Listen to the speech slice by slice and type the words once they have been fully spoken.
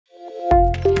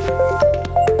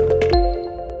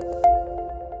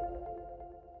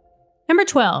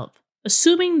12.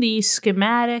 Assuming the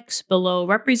schematics below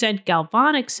represent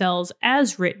galvanic cells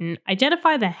as written,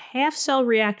 identify the half-cell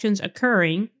reactions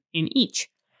occurring in each.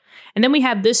 And then we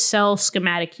have this cell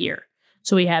schematic here.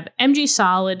 So we have Mg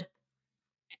solid,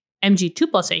 Mg2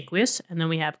 plus aqueous, and then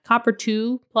we have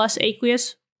copper-2 plus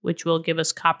aqueous, which will give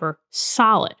us copper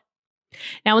solid.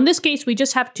 Now, in this case, we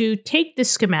just have to take this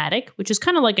schematic, which is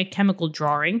kind of like a chemical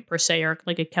drawing, per se, or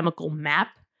like a chemical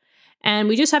map, and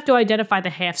we just have to identify the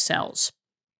half cells.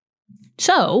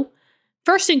 So,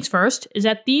 first things first is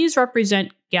that these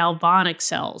represent galvanic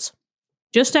cells.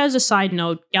 Just as a side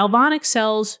note, galvanic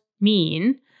cells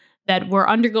mean that we're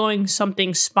undergoing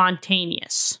something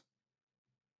spontaneous.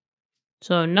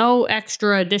 So no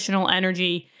extra additional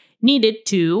energy needed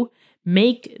to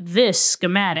make this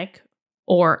schematic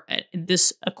or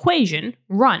this equation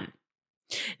run.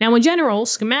 Now, in general,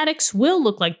 schematics will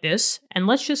look like this, and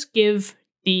let's just give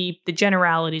the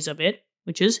generalities of it,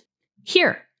 which is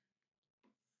here.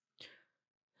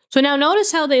 So now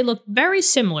notice how they look very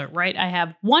similar, right? I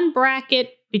have one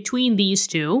bracket between these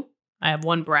two. I have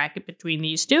one bracket between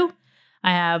these two.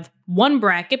 I have one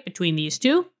bracket between these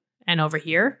two and over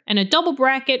here, and a double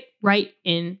bracket right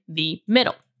in the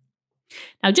middle.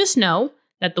 Now just know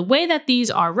that the way that these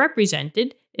are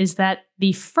represented is that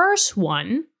the first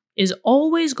one is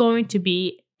always going to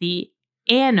be the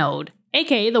anode,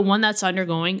 aka the one that's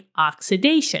undergoing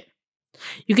oxidation.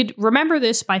 You could remember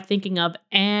this by thinking of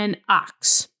an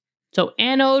ox. So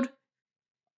anode,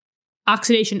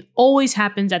 oxidation always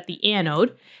happens at the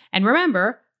anode. And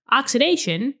remember,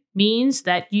 oxidation means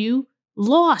that you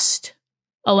lost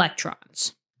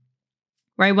electrons,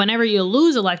 right? Whenever you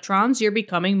lose electrons, you're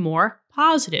becoming more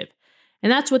positive. And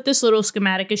that's what this little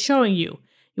schematic is showing you.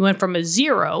 You went from a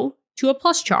 0 to a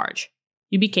plus charge.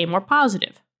 You became more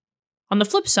positive. On the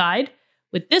flip side,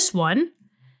 with this one,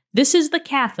 this is the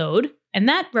cathode, and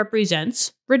that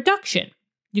represents reduction.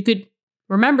 You could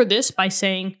remember this by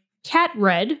saying cat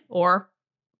red, or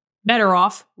better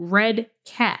off, red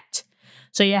cat.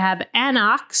 So you have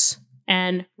anox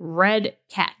and red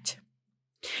cat.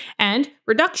 And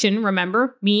reduction,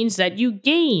 remember, means that you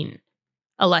gain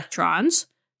electrons,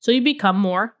 so you become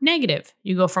more negative.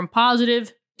 You go from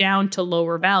positive down to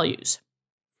lower values.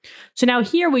 So now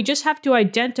here we just have to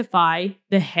identify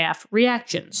the half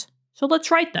reactions. So let's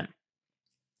write them.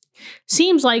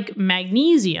 Seems like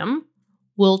magnesium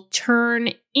will turn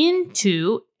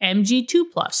into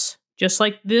Mg2+, just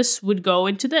like this would go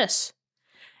into this.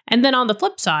 And then on the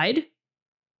flip side,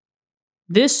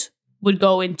 this would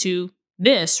go into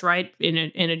this, right, in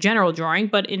a general drawing,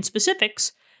 but in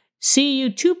specifics,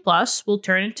 Cu2+ will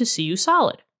turn into Cu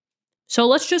solid. So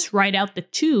let's just write out the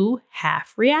two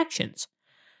half reactions.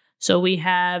 So we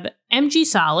have Mg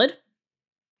solid.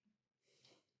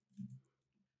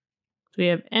 So we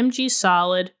have Mg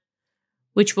solid,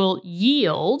 which will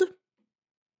yield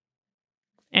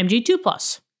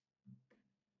Mg2+.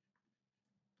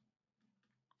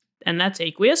 And that's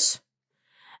aqueous.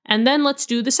 And then let's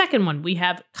do the second one. We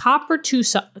have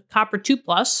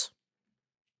copper2+.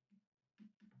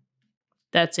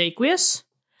 That's aqueous.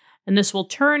 And this will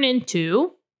turn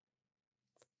into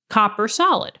copper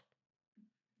solid.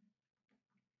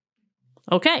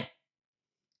 Okay.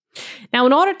 Now,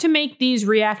 in order to make these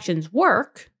reactions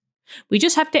work, we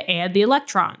just have to add the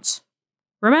electrons.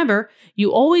 Remember,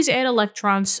 you always add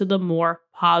electrons to the more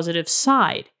positive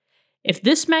side. If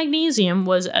this magnesium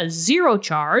was a 0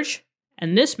 charge,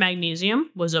 and this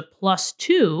magnesium was a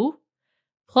 +2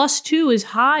 is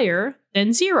higher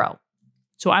than 0.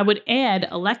 So I would add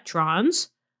electrons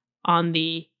on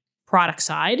the product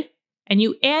side, and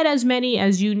you add as many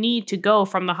as you need to go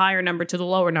from the higher number to the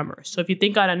lower number. So if you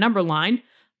think on a number line,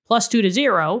 +2 to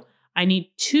 0, I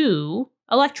need 2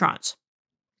 electrons.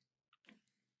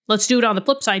 Let's do it on the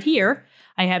flip side here.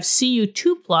 I have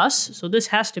Cu2+, so this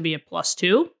has to be a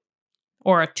 +2,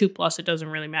 or a 2+, it doesn't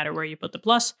really matter where you put the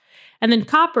plus. And then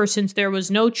copper, since there was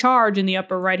no charge in the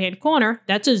upper right-hand corner,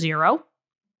 that's a 0.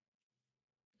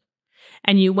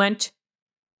 And you went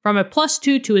from a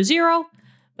 +2 to a 0,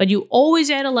 but you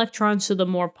always add electrons to the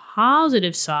more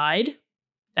positive side.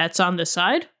 That's on this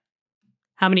side.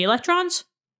 How many electrons?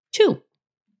 2.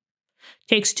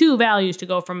 Takes 2 values to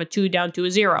go from a 2 down to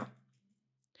a 0.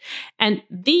 And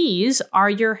these are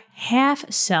your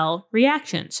half-cell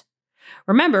reactions.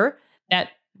 Remember that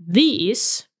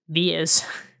this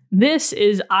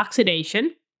is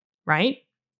oxidation, right?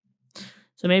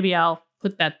 So maybe I'll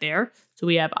put that there. So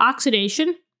we have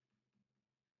oxidation,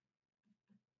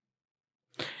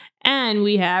 and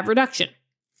we have reduction.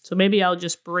 So maybe I'll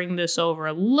just bring this over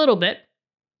a little bit.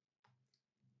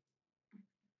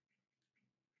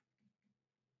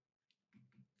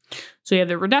 So we have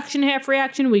the reduction half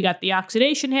reaction, we got the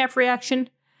oxidation half reaction,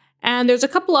 and there's a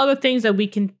couple other things that we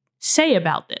can say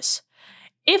about this.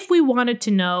 If we wanted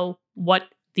to know what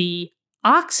the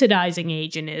oxidizing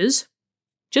agent is,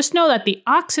 just know that the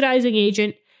oxidizing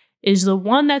agent is the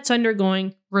one that's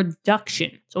undergoing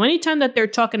reduction. So anytime that they're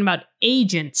talking about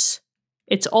agents,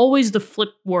 it's always the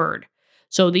flip word.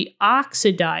 So the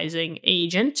oxidizing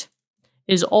agent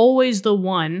is always the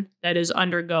one that is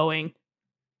undergoing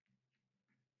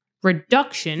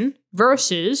reduction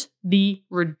versus the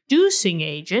reducing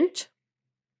agent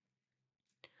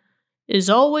is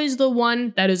always the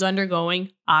one that is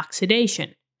undergoing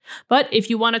oxidation. But if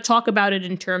you want to talk about it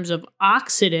in terms of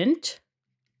oxidant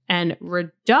and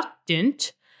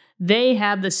reductant, they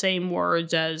have the same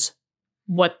words as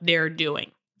what they're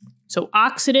doing. So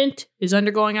oxidant is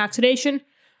undergoing oxidation,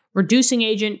 reducing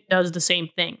agent does the same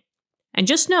thing. And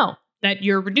just know that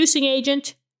your reducing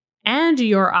agent and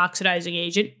your oxidizing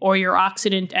agent, or your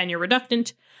oxidant and your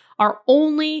reductant, are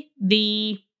only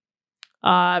the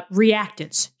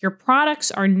reactants. Your products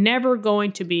are never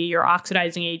going to be your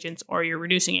oxidizing agents or your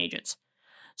reducing agents.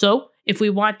 So if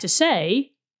we want to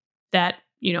say that,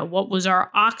 what was our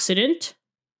oxidant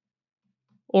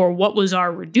or what was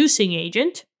our reducing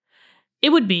agent,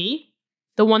 it would be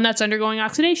the one that's undergoing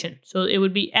oxidation. So it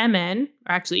would be Mn,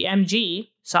 or actually Mg,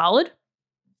 solid,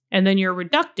 and then your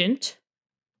reductant,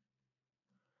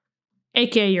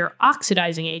 aka your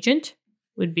oxidizing agent,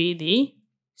 would be the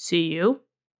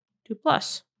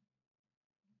Cu2+.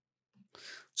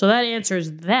 So that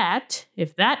answers that,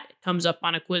 if that comes up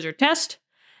on a quiz or test.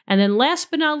 And then last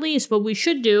but not least, what we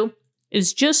should do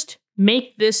is just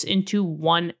make this into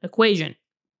one equation.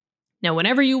 Now,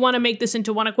 whenever you want to make this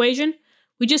into one equation,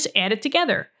 we just add it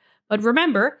together. But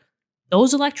remember,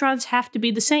 those electrons have to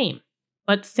be the same.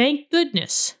 But thank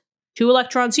goodness, 2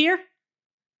 electrons here,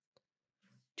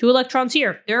 2 electrons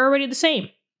here, they're already the same.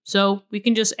 So we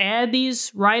can just add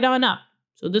these right on up.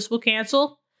 So this will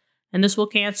cancel, and this will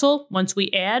cancel once we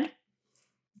add.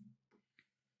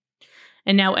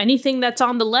 And now anything that's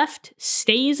on the left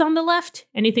stays on the left.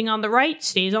 Anything on the right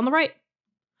stays on the right.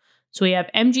 So we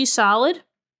have Mg solid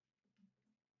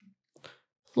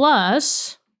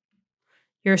plus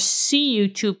your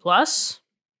Cu2+,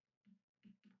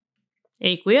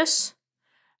 aqueous.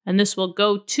 And this will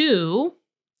go to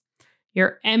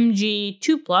your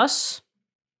Mg2+,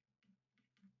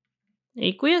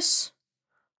 aqueous,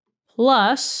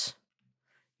 plus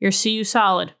your Cu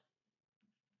solid.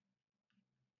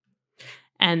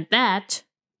 And that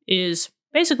is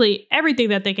basically everything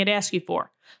that they could ask you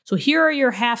for. So here are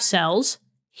your half cells.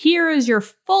 Here is your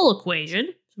full equation.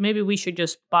 So maybe we should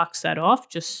just box that off,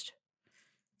 just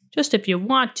if you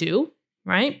want to,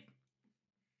 right?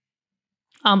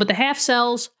 But the half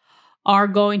cells are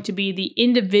going to be the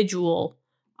individual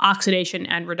oxidation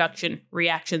and reduction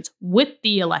reactions with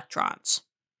the electrons.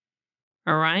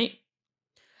 All right?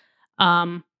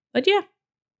 But yeah,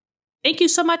 thank you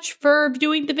so much for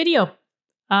viewing the video.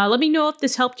 Let me know if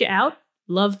this helped you out.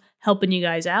 Love helping you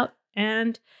guys out.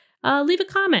 And leave a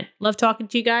comment. Love talking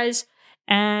to you guys.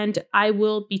 And I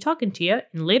will be talking to you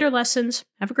in later lessons.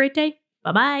 Have a great day.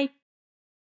 Bye-bye.